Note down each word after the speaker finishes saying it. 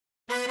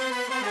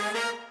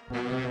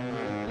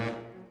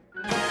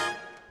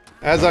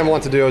As I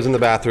want to do, I was in the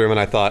bathroom and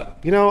I thought,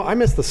 you know, I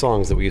miss the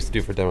songs that we used to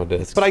do for demo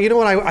discs. But you know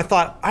what? I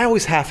thought I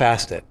always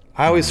half-assed it.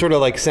 I always sort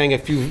of like sang a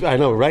few. I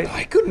know, right?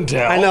 I couldn't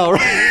tell. I know,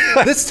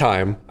 right? This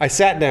time, I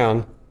sat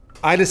down.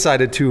 I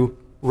decided to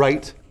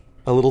write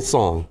a little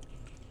song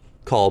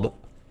called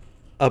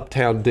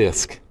 "Uptown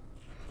Disc."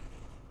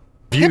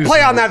 Hit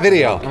play on that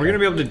video. Are we gonna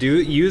be able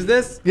to use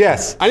this?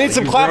 Yes. I need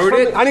some claps.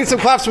 I need some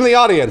claps from the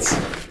audience.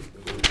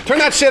 Turn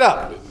that shit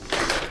up.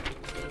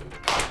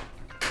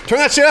 Turn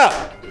that shit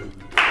up.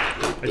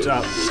 Good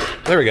job.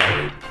 There we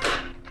go.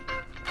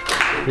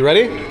 You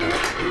ready?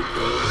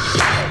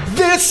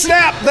 This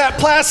snap, that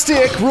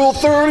plastic, rule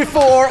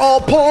 34, all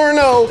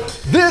porno.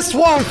 This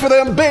one for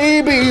them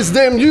babies,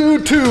 them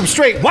YouTube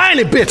straight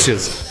whiny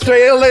bitches.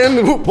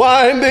 Trailing,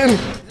 winding,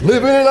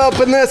 living it up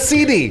in that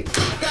CD.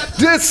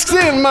 Discs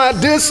in my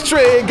disc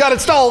tray, got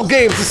installed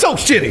games, it's so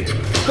shitty.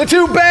 They're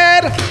too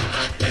bad.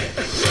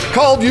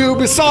 Called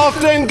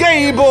Ubisoft and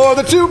Gay Boy,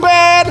 they're too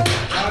bad.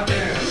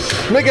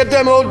 Make a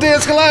demo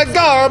disc like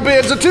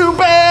garbage, they're too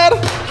bad.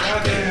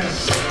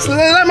 So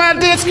they let my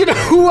disc, you know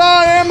who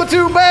I am, they're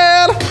too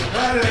bad.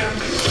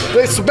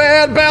 They so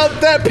bad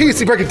about that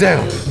PC, break it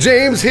down.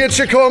 James hits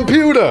your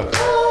computer.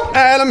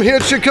 Adam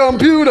hits your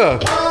computer.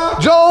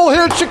 Joel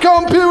hits your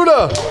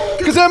computer.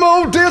 Cause them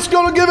old discs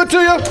gonna give it to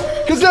you.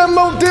 Cause them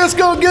old discs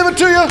gonna give it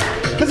to you.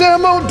 Cause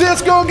them old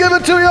discs gonna give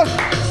it to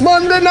you.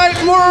 Monday night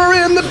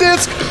we're in the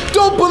disc.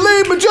 Don't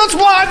believe me, just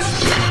watch.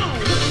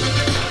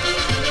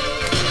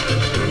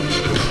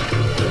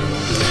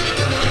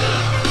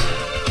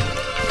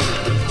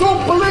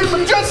 Don't believe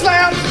me, just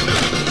laugh.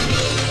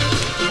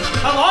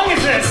 How long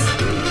is this?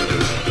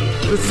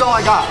 This is all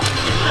I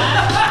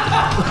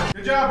got.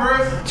 Good job,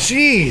 Bruce.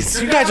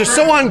 Jeez, you guys are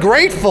so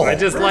ungrateful. I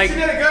just like. You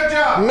did a good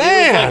job.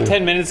 Man. Like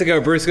 10 minutes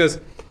ago, Bruce goes,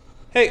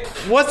 "Hey,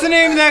 what's the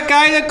name of that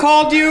guy that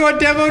called you a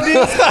demo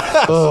disc?"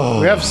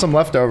 We have some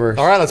leftovers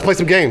All right, let's play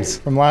some games.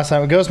 from last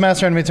time.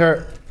 Ghostmaster Enemy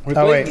Turret. Oh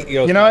played wait,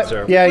 Ghostmaster. you know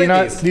what? Yeah, you know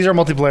what? these. These are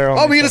multiplayer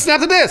only. Oh, we get to snap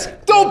the disc.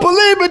 Don't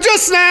believe me,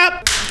 just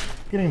snap.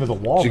 Getting to the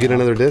wall. Did you get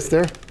another disc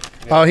there?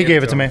 Oh, he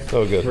gave it to me.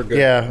 Oh, good. We're good.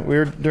 Yeah, we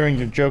were doing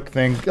the joke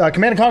thing.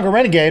 Command & Conquer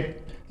Renegade.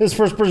 This is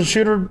first-person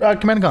shooter.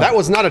 Command & Conquer. That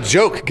was not a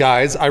joke,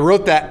 guys. I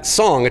wrote that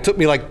song. It took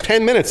me like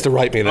 10 minutes to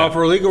write me that.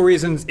 For legal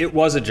reasons, it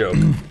was a joke.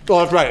 Oh,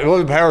 that's right. It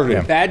was a parody.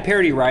 Yeah. Bad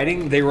parody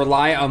writing, they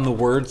rely on the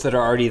words that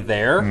are already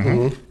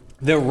there.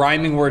 The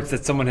rhyming words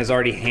that someone has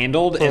already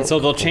handled, and so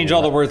they'll change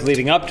all the words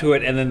leading up to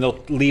it, and then they'll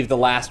leave the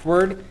last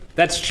word.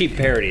 That's cheap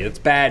parody. That's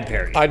bad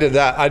parody. I did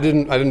that. I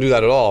didn't do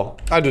that at all.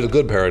 I did a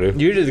good parody.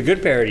 You did a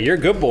good parody. You're a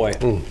good boy.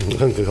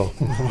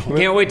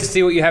 Can't wait to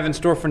see what you have in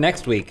store for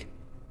next week.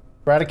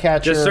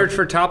 Ratacatcher. Just search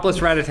for topless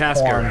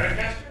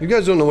Ratatasker. You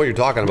guys don't know what you're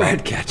talking about.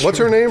 Ratcatcher. What's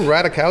her name?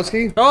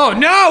 Radikowski? Oh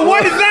no!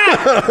 What is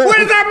that? What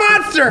is that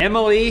monster?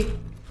 Emily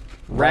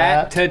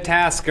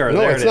Ratatasker.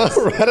 No, there it's it is.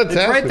 not Ratatasker. It's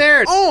right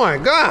there. Oh my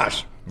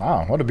gosh.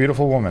 Wow, what a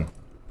beautiful woman.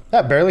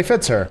 That barely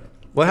fits her.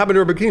 What happened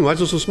to her bikini? Why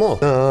is it so small?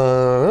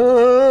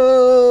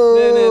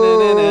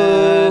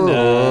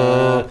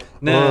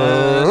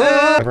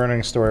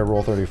 Never-ending story of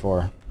Rule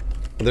 34.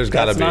 There's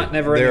gotta That's be. not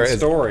never-ending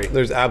story.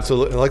 There's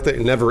absolutely, I like the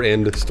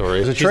never-end story.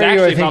 There's a She's trait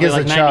you, I actually think, probably as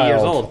like a 90 child.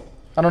 years old.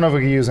 I don't know if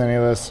we could use any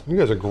of this. You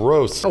guys are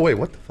gross. Oh wait,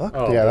 what the fuck?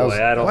 Oh, Yeah, that boy, was-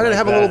 I don't Why did it like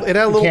have a that. little, it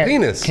had a little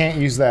penis? Can't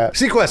use that.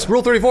 Sequest,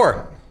 rule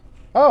 34.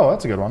 Oh,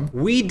 that's a good one.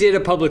 We did a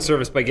public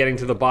service by getting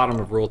to the bottom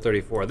of Rule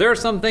 34. There are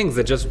some things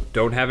that just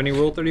don't have any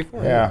Rule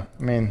 34. Yeah,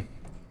 I mean,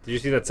 Did you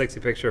see that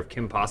sexy picture of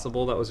Kim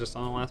Possible that was just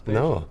on the last page?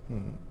 No.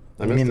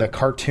 I mean the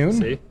cartoon?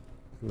 See?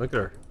 Look at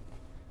her.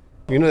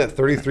 You know that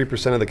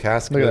 33% of the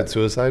cast Look at committed that.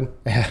 suicide?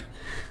 Yeah.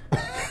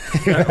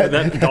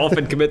 That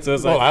dolphin commits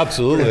suicide. Oh,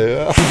 absolutely.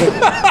 Yeah.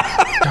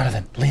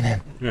 Jonathan, lean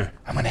in. Yeah.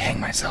 I'm gonna hang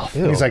myself.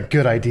 He's like,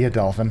 good idea,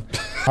 Dolphin.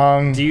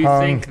 Do you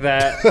think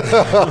that...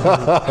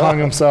 hung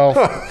himself.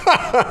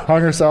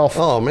 Hung herself.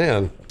 Oh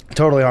man.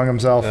 Totally hung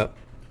himself. Yep.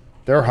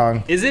 They're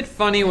hung. Is it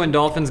funny when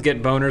dolphins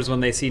get boners when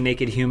they see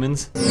naked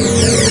humans?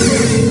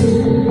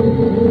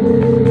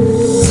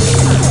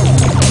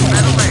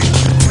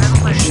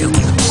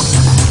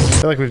 I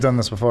feel like we've done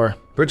this before.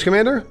 Bridge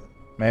Commander?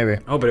 Maybe.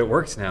 Oh, but it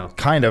works now.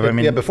 Kind of. I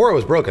mean, Yeah, before it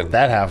was broken.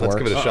 that half Let's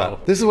works. give it a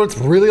shot. This is what it's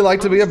really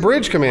like to be a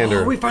Bridge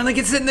Commander. Oh, we finally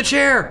get to sit in the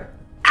chair.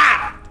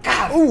 Ah!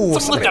 God, Ooh,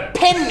 someone left a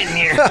pen in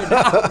here.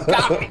 Oh,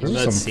 got me. There's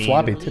That some scene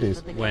floppy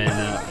titties. When,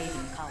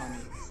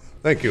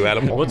 Thank you,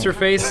 Adam. what's her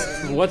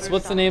face? What's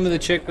the name of the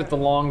chick with the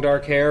long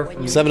dark hair?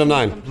 7 of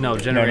 9. No,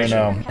 Generation.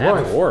 No.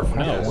 Adam Worf,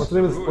 no. What's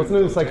the name of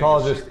the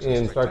psychologist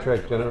in Star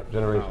Trek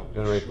Generation?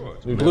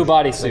 Blue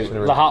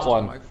bodysuit, the hot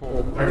one.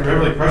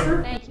 Beverly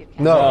Crusher?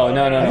 No.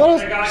 No.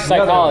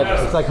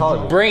 Psychologist.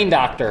 Psychologist. Brain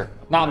doctor,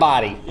 not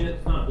body.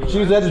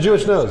 She has a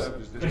Jewish nose.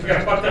 She's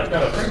got fucked up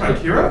nose. Like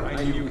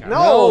Kira?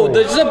 Oh,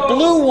 there's a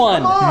blue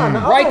one.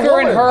 Riker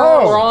and her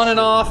Oh. were on and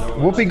off.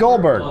 Whoopi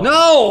Goldberg.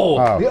 No!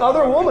 The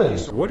other woman.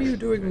 What are you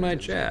doing in my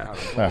chair?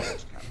 Yeah.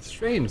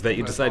 Strange that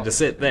you decide to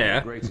sit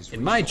there,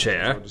 in my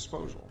chair.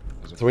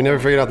 So we never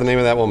figured out the name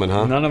of that woman,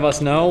 huh? None of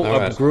us know. All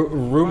right. A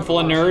room full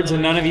of nerds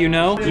and none of you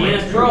know?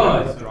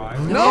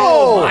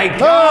 No! My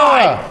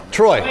God!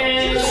 Troy.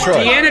 It's Troy.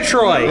 Deanna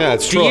Troy. Yeah,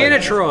 it's Troy.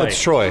 Deanna Troy. It's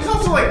Troy. It's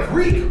also like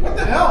Greek. What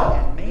the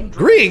hell?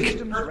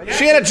 Greek?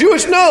 She had a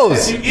Jewish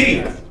nose. You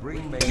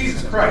idiot.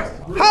 Jesus Christ.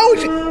 How?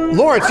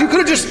 Lawrence, you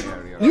could have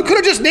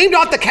just named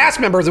off the cast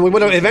members and we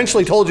would have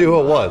eventually told you who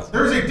it was.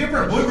 There's a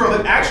different blue girl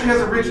that actually has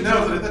a rich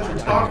nose that you're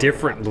talking.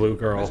 Different blue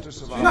girl.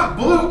 She's not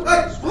blue.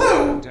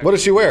 Blue. What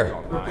does she wear?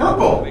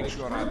 Purple.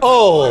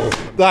 Oh,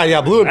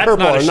 yeah, blue and That's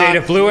purple not a are shade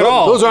of blue at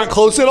all. Those aren't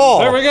close at all.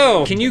 There we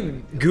go. Can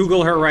you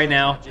Google her right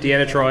now,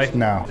 Deanna Troy?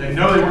 No. They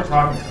know they weren't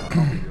talking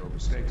about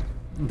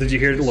it. Did you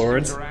hear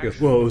Lawrence? He goes,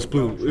 whoa, it was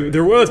blue.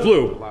 There was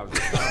blue. But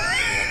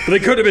they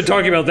couldn't have been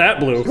talking about that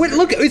blue. Wait,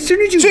 look, as soon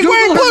as you She's Google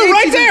wearing her blue name,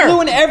 right she's there. in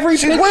blue in every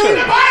picture.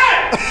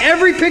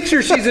 Every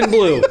picture she's in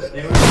blue.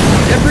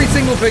 Every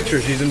single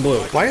picture she's in blue.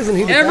 Why isn't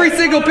he? Every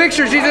single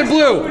picture she's in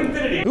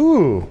blue.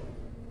 Ooh.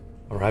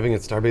 Arriving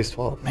at Starbase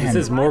 12. This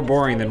is more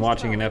boring than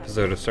watching an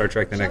episode of Star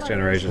Trek The Next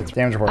Generation.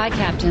 Damage report. Aye,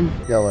 Captain.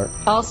 Go alert.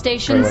 All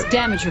stations, Alert.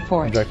 damage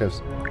report. Objectives.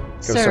 Go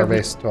Sir.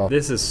 Starbase 12.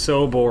 This is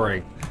so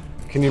boring.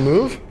 Can you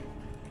move?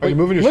 Are you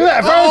moving your Look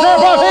at ship?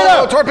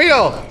 that!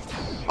 Torpedo!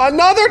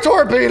 Another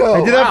torpedo!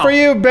 I did that for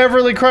you,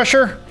 Beverly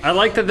Crusher. I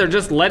like that they're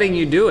just letting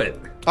you do it.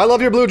 I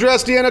love your blue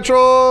dress, Deanna Troy.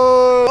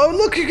 Oh,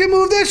 look, you can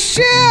move the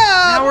ship.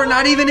 Now we're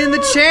not even in the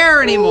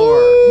chair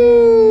anymore.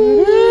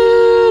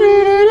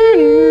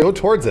 Go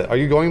towards it. Are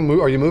you going?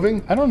 Are you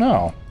moving? I don't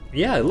know.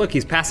 Yeah, look,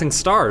 he's passing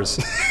stars.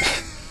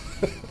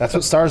 That's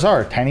what stars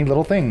are. Tiny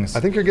little things. I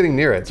think you're getting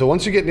near it. So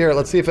once you get near it,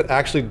 let's see if it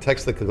actually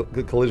detects the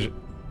collision.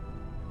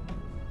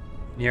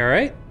 You all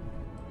right?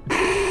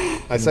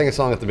 I sang a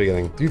song at the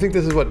beginning. Do you think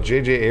this is what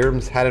J.J.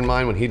 Abrams had in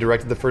mind when he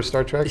directed the first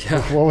Star Trek?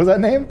 Yeah. What was that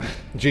name?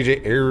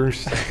 J.J.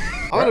 Abrams.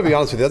 I'm gonna be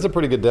honest with you. That's a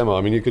pretty good demo.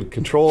 I mean, you could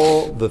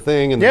control the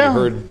thing, and then Yeah, you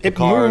heard it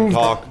Picard moved.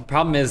 talk.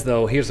 Problem is,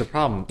 though, here's the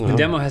problem. The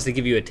demo has to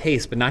give you a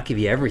taste, but not give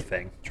you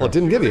everything. Well, it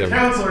didn't give you. A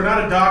counselor,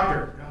 not a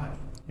doctor. God.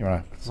 You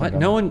wanna? What?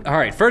 No one. All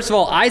right. First of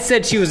all, I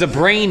said she was a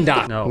brain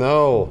doc. No.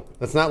 No,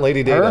 that's not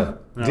Lady Data. Her?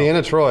 No.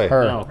 Deanna Troy.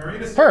 Her. No.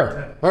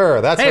 Her.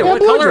 Her. That's Hey, her. what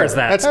blue color dress. is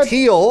that? That's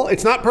teal.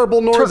 It's not purple,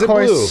 nor is it blue.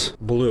 Turquoise.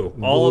 Blue.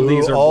 All of Blue,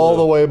 these are all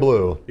blue. the way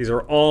blue. These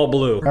are all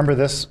blue. Remember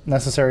this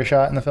necessary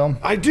shot in the film?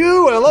 I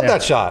do, and I love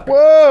that shot.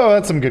 Whoa,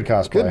 that's some good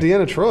cosplay. Good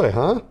Deanna Troy,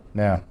 huh?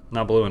 Yeah.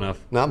 Not blue enough.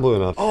 Not blue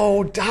enough.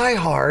 Oh, Die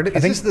Hard. Is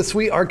think- this the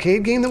sweet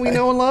arcade game that we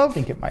know and love? I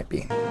think it might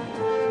be.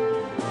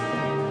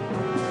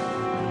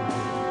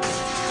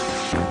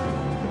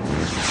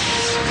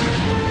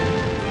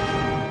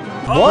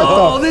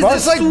 Oh, the this fuck?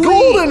 It's like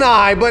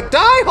GoldenEye, but Die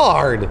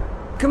Hard.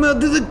 Come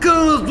out to the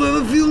coast,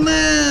 have a few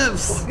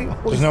laughs.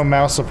 There's no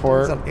mouse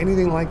support. It's not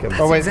anything like him.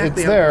 Oh wait,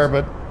 exactly it's how it there,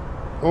 but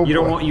oh You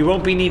don't boy. want. You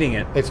won't be needing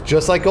it. It's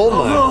just like GoldenEye.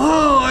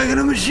 Oh, I got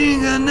a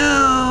machine gun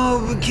now,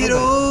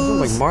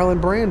 kiddos. Like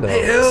Marlon Brando.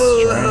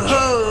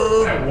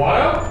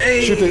 What?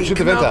 Hey, Shoot the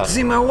come vent out out. to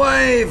see my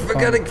wife. I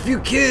got a few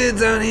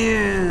kids on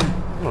here.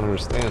 I don't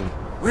understand.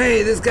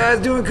 Wait, this guy's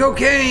doing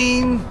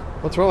cocaine.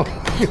 What's wrong?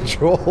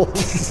 Controls.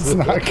 It's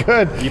not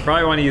good. You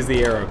probably want to use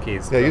the arrow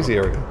keys. Yeah, use the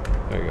arrow.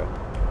 There you go.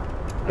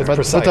 It's But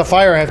precise. the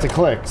fire I have to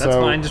click. That's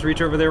so fine. Just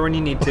reach over there when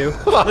you need to.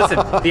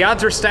 Listen, the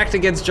odds are stacked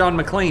against John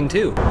McClane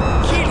too.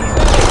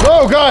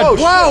 Oh god!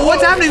 Whoa,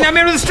 what's happening? That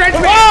man with a stretch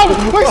man.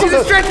 Whoa! He's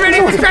a stretch man.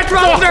 He's a stretch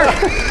monster.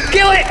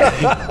 Kill it.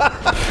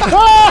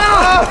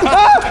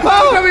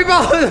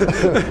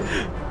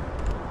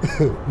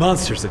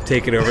 Monsters have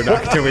taken over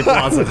Nakatomi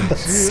Plaza.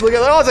 Look at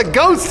that. Oh, it's a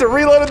ghost that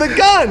reloaded the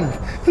gun.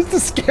 It's the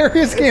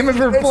scariest game I've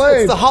ever It's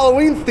played. the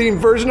Halloween themed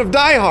version of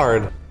Die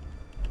Hard.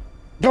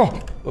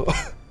 Oh,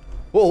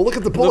 Whoa, look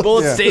at the The bullets.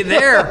 bullets stayed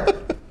there.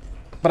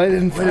 but I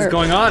didn't fire. What is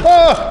going on?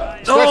 Ah!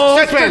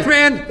 Oh, Stretch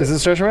Man. man. Is it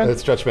Stretch Man?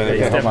 It's Stretch Man. He's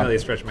Okay, hold on. definitely a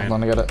stretch man.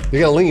 Hold on, I got it. You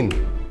gotta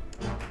lean.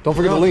 Don't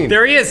forget to lean.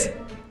 There he is.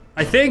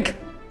 I think.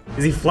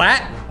 Is he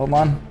flat? Hold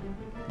on.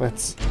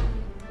 Let's.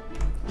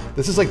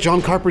 This is like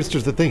John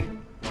Carpenter's The Thing.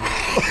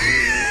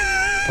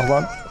 Hold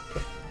on.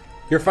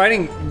 You're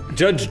fighting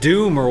Judge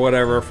Doom or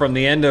whatever from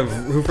the end of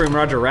Who Framed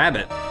Roger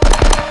Rabbit.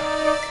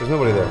 There's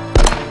nobody there.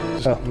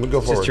 Oh. Go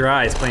forward. Just your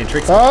eyes playing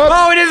tricks. Oh.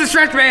 Oh, it is a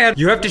stretch man.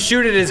 You have to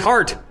shoot at his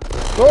heart.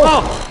 Oh.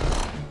 Oh.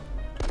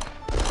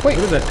 Wait.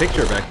 What is that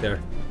picture back there?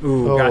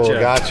 Ooh, Oh, gotcha.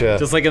 gotcha.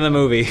 Just like in the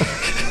movie.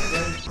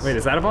 Wait,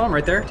 is that a bomb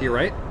right there? To your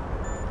right?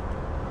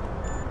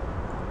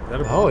 Is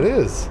that a bomb? Oh, it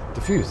is.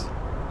 Diffuse.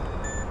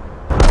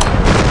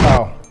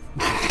 Oh.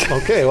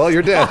 Okay, well,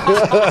 you're dead.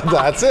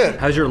 That's it.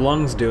 How's your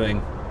lungs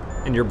doing?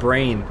 And your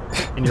brain?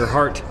 And your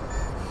heart?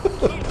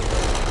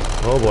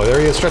 Oh boy, there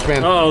he is, Stretch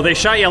Man. Oh, they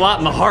shot you a lot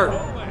in the heart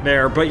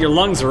there, but your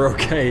lungs are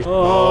okay.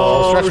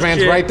 Oh, Stretch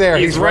Man's shit. right there.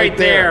 He's right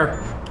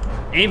there.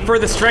 Aim for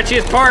the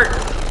stretchiest part.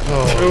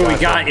 Oh, Ooh, we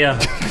gotcha. got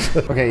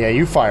you. Okay, yeah,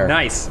 you fire.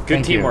 Nice. Good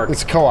Thank you. teamwork.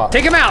 It's co-op.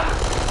 Take him out.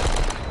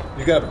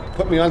 You gotta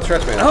put me on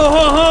Stretch Man. Oh,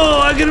 ho, ho,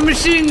 I got a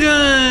machine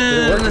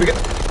gun.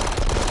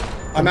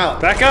 I'm out.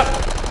 Back up.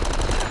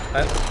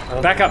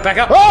 Back up, back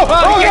up.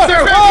 Oh, he gets God.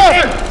 through.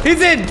 Oh.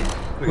 He's in.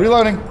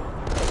 Reloading.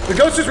 The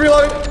ghost is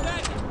reloading.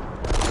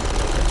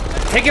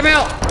 Take him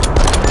out.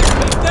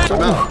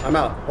 I'm out. I'm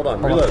out. Hold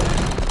on. Reload.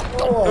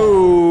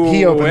 Ooh,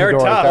 He opened the they're door.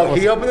 tough. That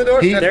was- He opened the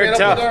door. He- Stretch They're Man opened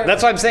tough. the door.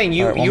 That's what I'm saying.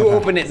 You All right, one you more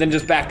time. open it, then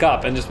just back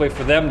up and just wait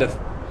for them to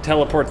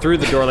teleport through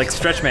the door like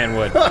Stretch Man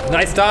would.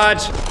 Nice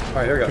dodge. All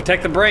right, here we go.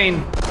 Protect the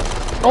brain.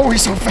 Oh,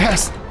 he's so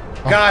fast.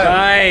 Got him.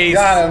 Nice.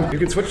 Got him. You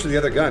can switch to the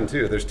other gun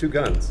too. There's 2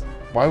 guns.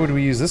 Why would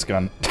we use this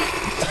gun?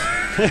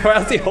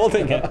 Why is he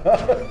holding it?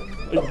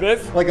 Like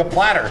this? Like a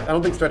platter. I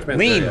don't think Stretch Man's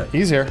Lean. there yet.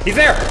 He's here. He's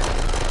there.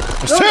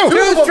 There's two.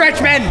 Two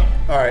Stretch Men.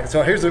 All right,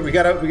 so here's what we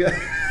got.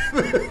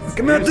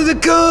 Come out to the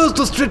coast.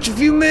 We'll stretch a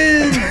few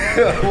men.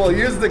 We'll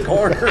use the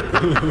corner.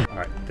 All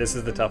right, this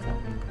is the tough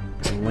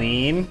one.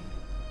 Lean.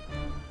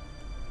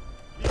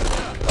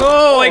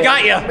 Oh, I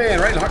got you. Man,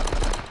 right in the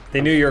heart.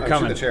 They knew you were shoot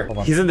coming. the chair. Hold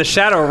on. He's in the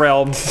shadow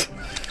realms.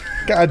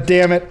 God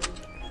damn it.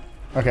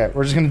 Okay,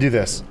 we're just gonna do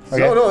this.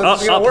 Okay. No, no, this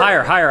Up, is gonna up,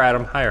 work. higher,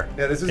 Adam, higher.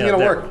 Yeah, this is gonna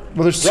work.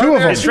 Well, there's Run two of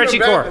there, them. shoot Stretchy him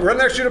back- core. Run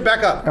there, shoot it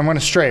back up. I'm gonna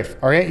strafe.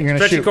 All right, you're gonna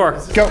Stretchy shoot. core.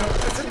 Go.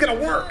 This is gonna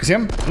work. See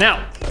him?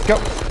 Now, Go.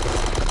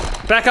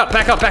 back up,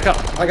 back up, back up.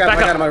 I got him. I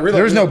got him. I really.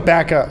 There's no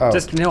backup. Oh.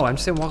 Just no. I'm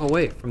just saying, walk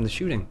away from the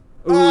shooting.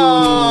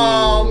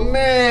 Oh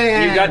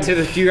man! You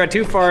got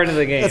too far into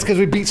the game. That's because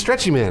we beat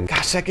Stretchy Man.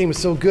 Gosh, that game was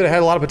so good. It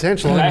had a lot of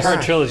potential. Die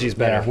Hard Trilogy's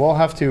better. Yeah, we'll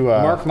have to.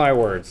 Mark my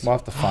words. We'll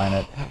have to find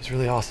it. That was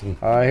really awesome.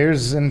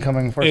 Here's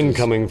incoming forces.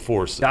 Incoming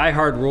force. Die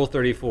Hard Rule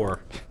 34.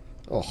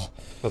 Oh.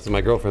 That's what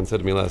my girlfriend said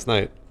to me last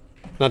night.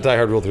 Not Die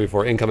Hard Rule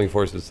 34. Incoming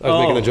forces. I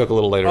was making the joke a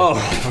little later.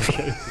 Oh,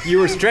 okay. You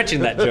were stretching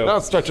that I joke.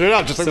 was stretching it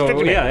out just like So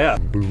Stretchy Man. yeah.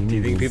 Do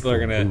you think people are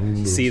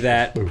gonna see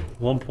that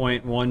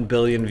 1.1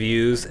 billion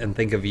views and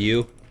think of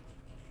you?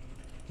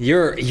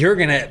 You're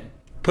gonna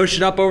push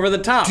it up over the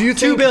top. Do you 2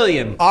 think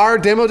billion? our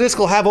demo disc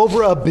will have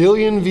over 1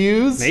 billion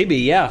views? Maybe,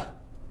 yeah.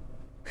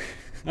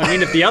 I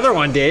mean, if the other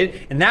one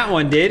did, and that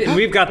one did, and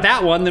we've got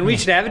that one, then we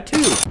should have it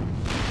too.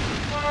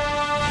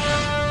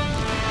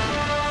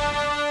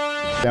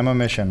 Demo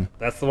mission.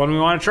 That's the one we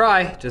want to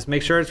try. Just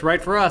make sure it's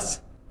right for us.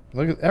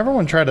 Look at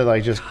everyone tried to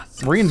like just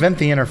reinvent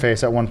the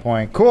interface at one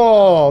point.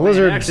 Cool It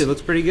lizards. actually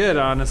looks pretty good,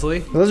 honestly.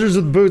 Lizards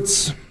with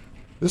boots.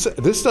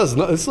 This does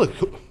not. This look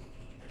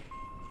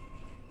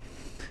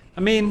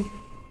I mean,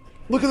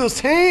 at those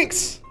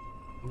tanks.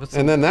 what's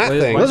And then that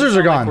thing. why does it Lizards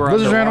are sound like gone. we're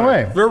Lizards ran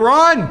underwater? away. We're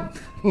run!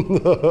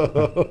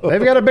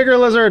 They've got a bigger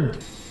lizard.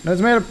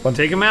 That's made of.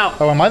 Take him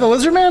out. Oh, am I the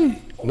lizard man?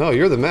 No,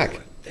 you're the mech.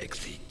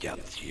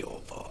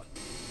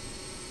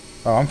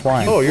 Oh, I'm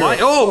flying. Oh, you're. Why-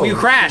 oh, you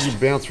crashed. You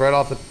bounced right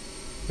off the.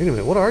 Wait a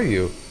minute. What are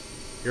you?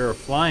 You're a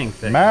flying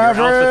thing. Maverick!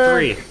 You're Alpha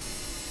 3.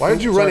 Why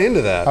did you run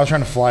into that? I was trying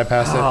to fly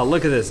past Oh, it.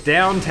 look at this.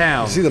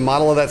 Downtown. See the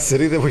model of that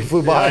city that we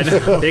flew by? I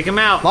know. Take him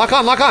out. Lock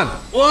on, lock on,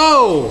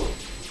 Whoa!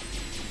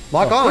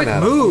 lock on. Quick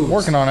Adam. move.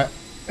 Working on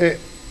it.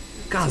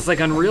 God, it's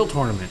like Unreal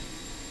Tournament.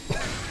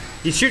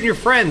 He's shooting your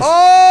friends.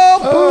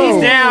 Oh,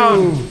 He's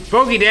down.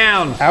 Bogey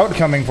down.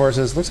 Outcoming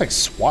forces. Looks like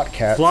SWAT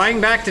cat. Flying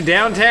back to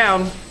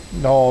downtown.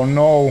 No,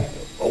 no.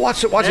 oh,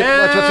 watch it, watch it,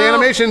 watch the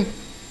animation.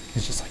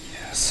 He's just like,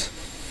 yes.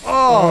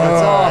 Oh,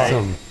 that's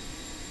awesome.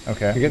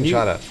 Okay. You're getting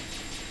shot at.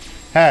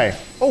 Hey.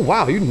 Oh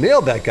wow, you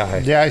nailed that guy.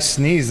 Yeah, I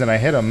sneezed and I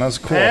hit him. That was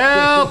cool.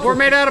 Help! We're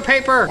made out of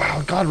paper.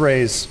 Wow, God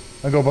rays.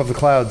 I go above the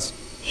clouds.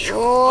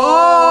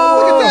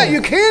 Oh, look at that!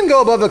 You can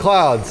go above the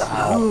clouds.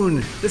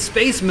 Moon. The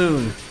space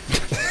moon.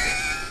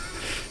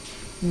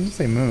 You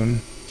say moon.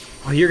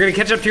 Oh, you're gonna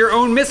catch up to your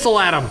own missile,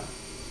 Adam.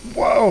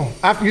 Whoa.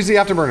 Use the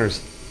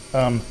afterburners.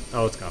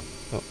 Oh, it's gone.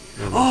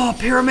 Oh,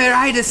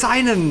 Pyramiditis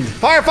Island.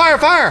 Fire, fire,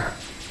 fire!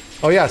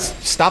 Oh yes,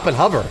 stop and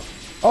hover,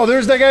 Oh,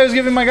 there's that guy who's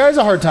giving my guys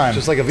a hard time.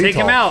 just like a VTOL. Take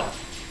him out.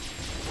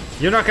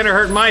 You're not gonna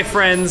hurt my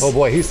friends. Oh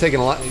boy, he's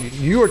taking a lot.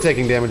 You are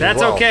taking damage. That's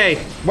as well.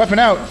 okay. Weapon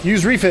out.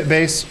 Use refit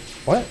base.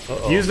 What?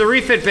 Use the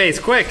refit base,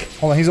 quick.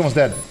 Hold on, he's almost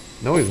dead.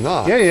 No, he's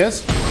not. Yeah, he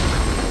is.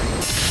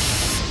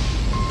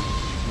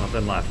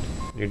 Nothing left.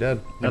 You're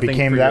dead. Nothing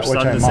became for that your which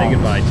son I to say mocked.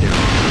 goodbye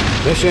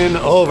to. Mission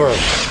over.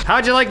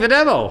 How'd you like the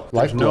demo?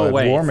 There's no Lifeblood,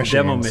 way. war It's a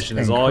demo machines, mission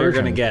is all you're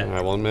gonna incursion. get. All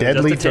right, 1 minute.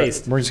 Deadly Just a threat.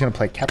 taste. We're just gonna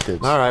play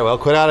captives. All right, well,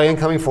 quit out of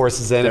incoming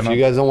forces then if Demo.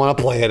 you guys don't want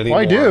to play it anymore.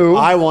 I do.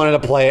 I wanted to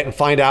play it and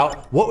find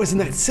out what was in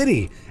that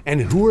city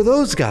and who are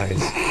those guys.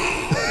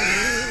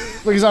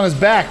 Look, he's on his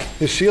back.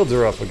 His shields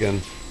are up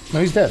again. No,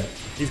 he's dead.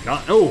 He's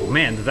gone. Oh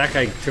man, that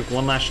guy took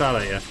one last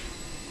shot at you.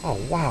 Oh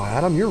wow,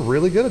 Adam, you're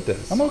really good at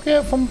this. I'm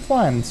okay from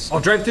flying. I'll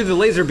drive through the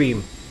laser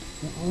beam.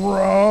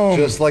 Bro.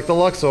 Just like the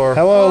Luxor.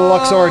 Hello,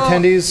 Luxor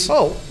attendees.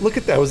 Oh, look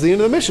at that. That was the end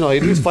of the mission. All you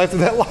do is fly through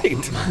that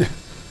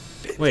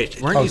light.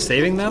 Wait, weren't you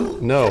saving them?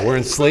 No, we're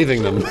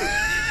enslaving them.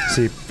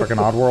 See freaking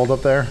Oddworld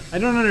up there? I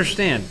don't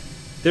understand.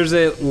 There's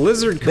a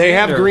lizard commander. They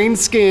have green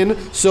skin,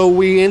 so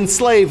we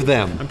enslave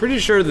them. I'm pretty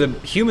sure the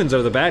humans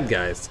are the bad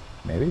guys.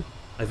 Maybe.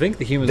 I think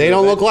the humans They are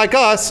don't the look bad. like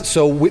us,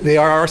 so they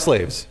are our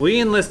slaves.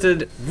 We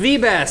enlisted the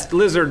best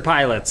lizard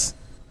pilots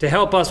to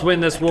help us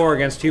win this war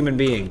against human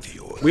beings.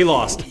 We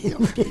lost.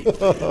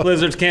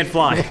 Lizards can't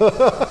fly.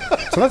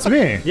 So that's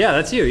me. Yeah,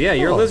 that's you. Yeah,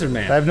 you're a lizard I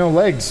man. have no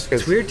legs.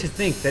 It's weird to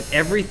think that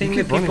everything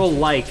that people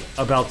like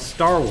about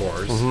Star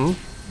Wars,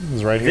 This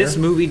is right here. this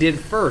movie did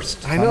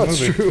first. I know it's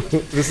true.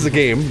 This is a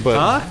game, but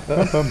Huh?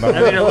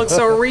 I mean, it looks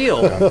so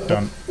real.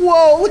 Done.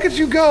 whoa! Look at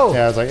you go.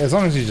 Yeah, I was like, as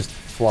long as you just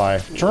fly.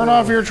 Turn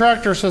off your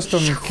tractor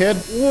system, kid.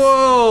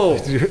 Whoa!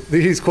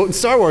 He's quoting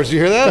Star Wars. You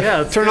hear that?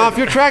 Yeah, that's Turn good. off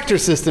your tractor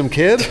system,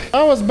 kid.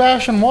 I was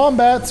bashing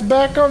wombats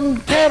back on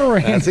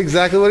Tatooine. That's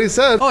exactly what he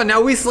said. Oh, now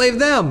we slave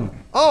them.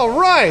 All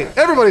right.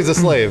 Everybody's a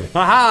slave.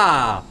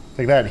 Haha!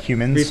 Like that, We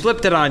humans.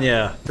 flipped it on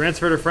you.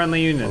 Transfer to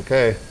friendly union.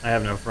 Okay. I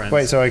have no friends.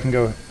 Wait, so I can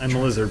go. I'm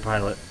a lizard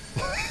pilot.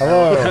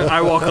 Hello.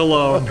 I walk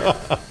alone.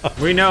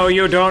 We know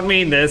you don't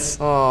mean this.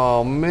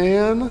 Oh,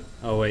 man.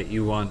 Oh wait,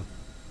 you won.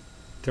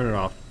 Turn it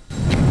off.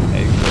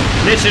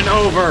 Mission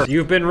over.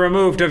 You've been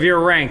removed of your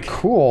rank.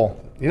 Cool.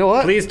 You know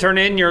what? Please turn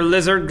in your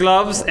lizard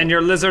gloves and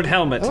your lizard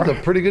helmet. That was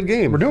a pretty good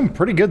game. We're doing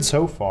pretty good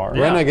so far.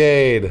 Yeah.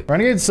 Renegade.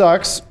 Renegade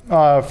sucks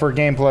for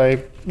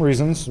gameplay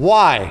reasons.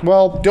 Why?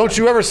 Well, Don't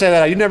you ever say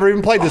that. You never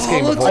even played this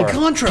game before.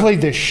 Contra.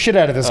 played the shit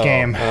out of this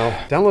game.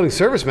 Well, downloading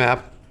service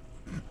map.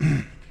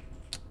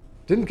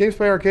 Didn't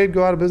GameSpy Arcade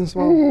go out of business a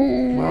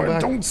while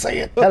back? Don't say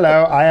it.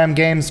 Hello, I am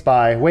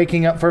GameSpy,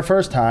 waking up for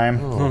first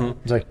time.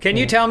 It's like, Can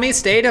you tell me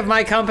state of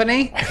my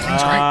company?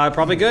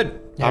 Probably good.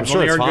 I'm I've sure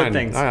only it's heard good fine.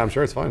 things. I'm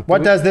sure it's fine.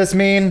 what does this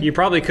mean? You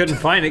probably couldn't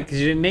find it because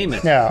you didn't name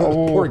it. Yeah.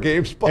 Poor oh,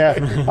 GameSpy.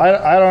 yeah.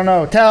 I don't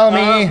know. Tell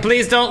me,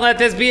 Please don't let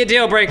this be a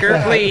deal breaker,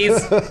 please.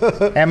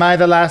 am I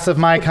the last of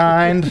my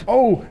kind?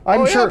 Oh,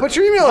 I'm Oh, yeah, sure. put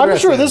your email I'm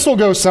address sure in. this will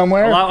go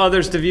somewhere. Allow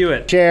others to view it.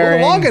 Well,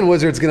 Sharing. the login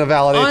wizard's going to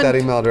validate that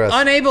email address.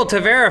 Unable to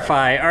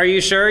verify. Are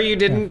you sure you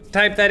didn't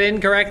type that in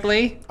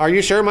correctly? Are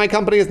you sure my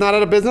company is not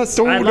out of business?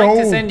 I'd like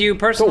to no. send you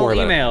personal worry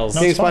about it. emails.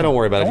 GameSpy, fine. don't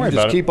worry about it. Don't worry You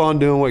just about it. keep on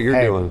doing what you're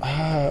Hey, doing.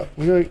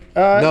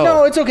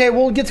 No, it's okay.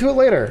 We'll get to it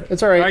later.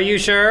 It's all right. Are you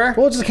sure?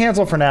 We'll just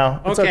cancel for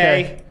now. It's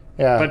okay.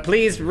 Yeah. But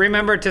please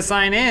remember to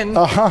sign in. Use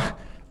Uh-huh.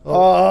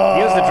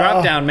 the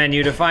drop-down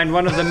menu to find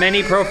one of the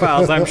many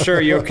profiles I'm sure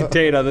you'll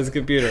contain on this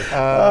computer.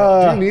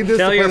 Do you need this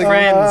Tell to play your the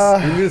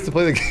friends. game? You need this to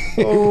play the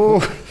game.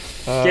 Oh.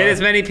 Get as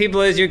many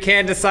people as you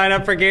can to sign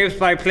up for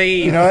GameSpy,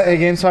 please. You know what? Hey,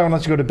 GameSpy, I'm gonna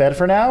let you go to bed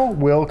for now.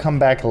 We'll come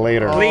back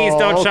later. Please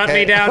don't shut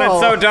me okay. down. It's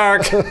so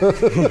dark.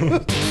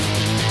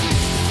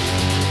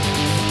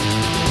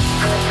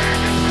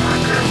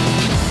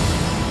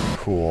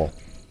 Cool.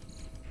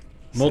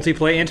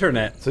 Multiplayer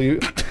internet. So you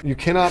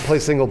cannot play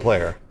single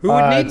player. Who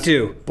would need it's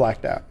to?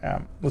 Blacked out. Yeah.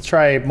 Let's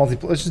try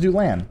multiplayer. Let's just do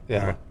LAN.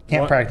 Yeah.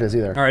 Can't What? practice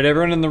either. All right,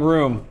 everyone in the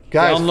room.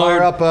 Guys,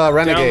 fire up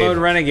Renegade.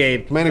 Download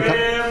Renegade. Command and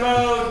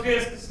Ammo,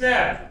 disc,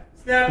 snap.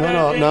 Snap No, that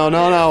no, thing.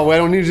 no, no. I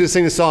don't need you to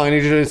sing the song. I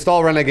need you to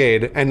install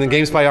Renegade and then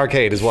GameSpy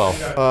Arcade as well.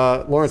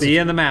 Lawrence, See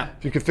you in the map.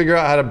 if you could figure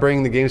out how to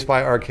bring the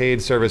GameSpy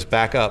Arcade service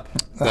back up,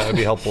 that would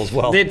be helpful as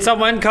well. Did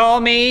someone call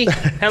me?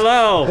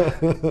 Hello.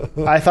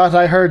 I thought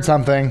I heard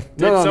something.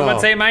 Did someone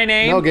say my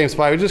name? No,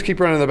 GameSpy. We just keep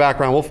running in the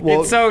background.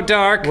 We'll It's so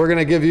dark. we're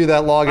gonna give you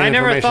that login I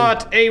never information.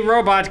 thought a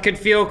robot could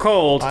feel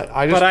cold,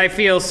 I just- but I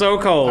feel so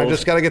cold. I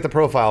just gotta get the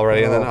profile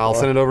ready, and then I'll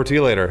send it over to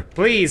you later.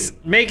 Please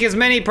make as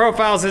many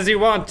profiles as you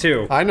want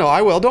to. I know,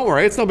 I will. Don't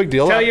worry. It's no big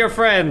deal. Tell your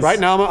friends. Right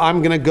now,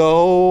 I'm gonna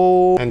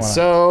go. And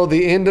so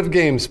the end of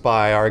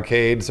GameSpy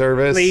Arcade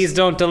service Please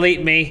don't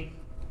delete me.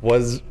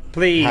 was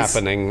Please.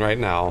 happening right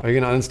now. Are you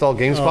gonna uninstall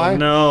GameSpy? Oh,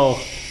 no.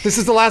 This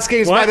is the last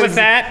GameSpy. What was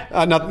that?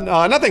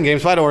 Nothing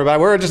GameSpy. Don't worry about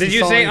it. We're just Did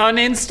you say installing-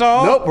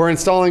 uninstall? Nope, we're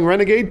installing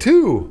Renegade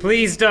 2.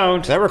 Please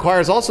don't. That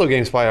requires also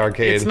GameSpy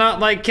Arcade. It's not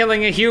like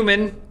killing a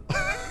human.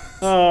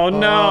 Oh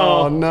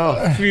no. Oh no.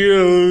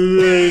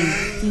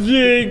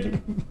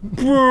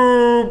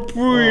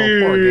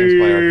 Poor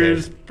GameSpy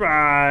Arcade.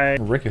 Bye.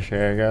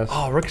 Ricochet, I guess.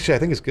 Oh, Ricochet, I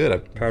think it's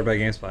good. Powered by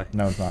GameSpy.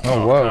 No, it's not.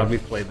 Oh, whoa. God,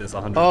 we've played this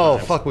 100 Oh,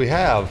 times. fuck, we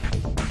have.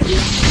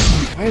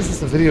 Why is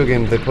this a video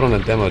game they put on a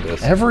demo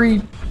disc?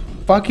 Every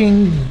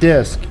fucking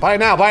disc. Buy it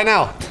now, buy it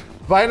now.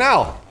 Buy it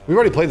now. We've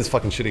already played this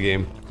fucking shitty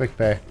game. Quick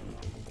pay.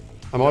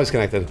 I'm always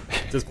connected.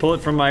 Just pull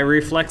it from my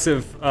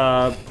reflexive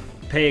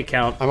pay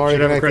account. I'm already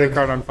Should have a credit connected.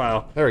 card on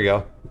file. There we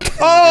go.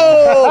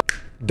 Oh!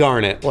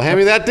 Darn it. Well, hand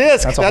me that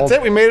disc. That's a That's whole-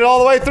 it. We made it all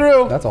the way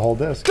through. That's a whole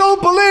disc. Don't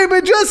believe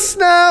me, just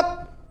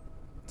snap.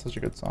 Such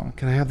a good song.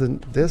 Can I have the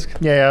disc?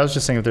 Yeah, I was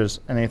just saying if there's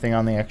anything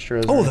on the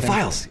extras. or Oh, the anything.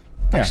 files.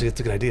 Actually, that's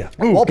a good idea.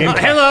 Ooh, Wallpaper.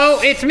 game- Hello,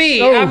 it's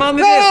me. Oh. I'm on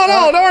the No, disc. no,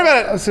 no, don't worry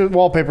about it. Let's see what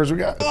wallpapers we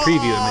got.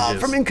 Preview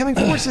images. From incoming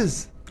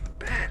forces.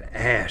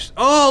 Ash.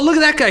 Oh, look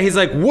at that guy. He's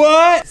like,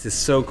 what? This is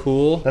so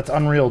cool. That's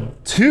Unreal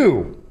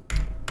 2.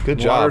 Good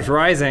job. Water's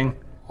rising.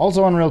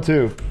 Also Unreal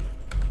 2.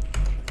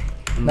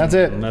 And that's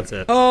it. And that's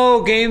it.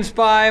 Oh,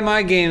 GameSpy,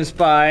 my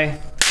GameSpy.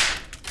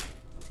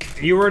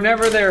 You were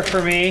never there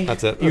for me.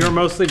 That's it. You were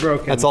mostly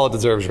broken. That's all it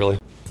deserves, really.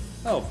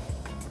 Oh,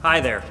 hi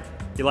there.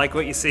 You like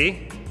what you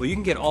see? Well, you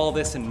can get all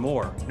this and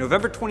more.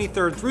 November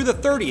 23rd through the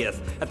 30th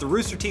at the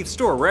Rooster Teeth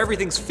store, where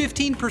everything's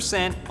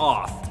 15%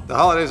 off. The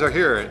holidays are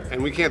here,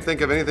 and we can't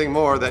think of anything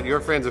more that your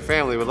friends and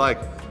family would like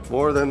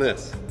more than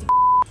this.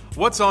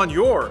 What's on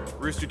your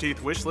Rooster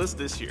Teeth wish list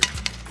this year?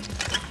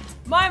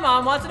 My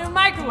mom wants a new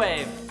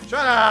microwave.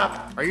 Shut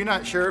up! Are you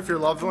not sure if your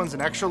loved one's an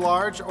extra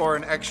large or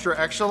an extra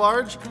extra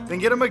large? Then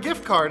get them a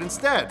gift card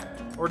instead.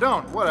 Or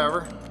don't,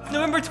 whatever.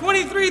 November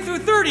 23 through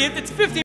 30th, it's 50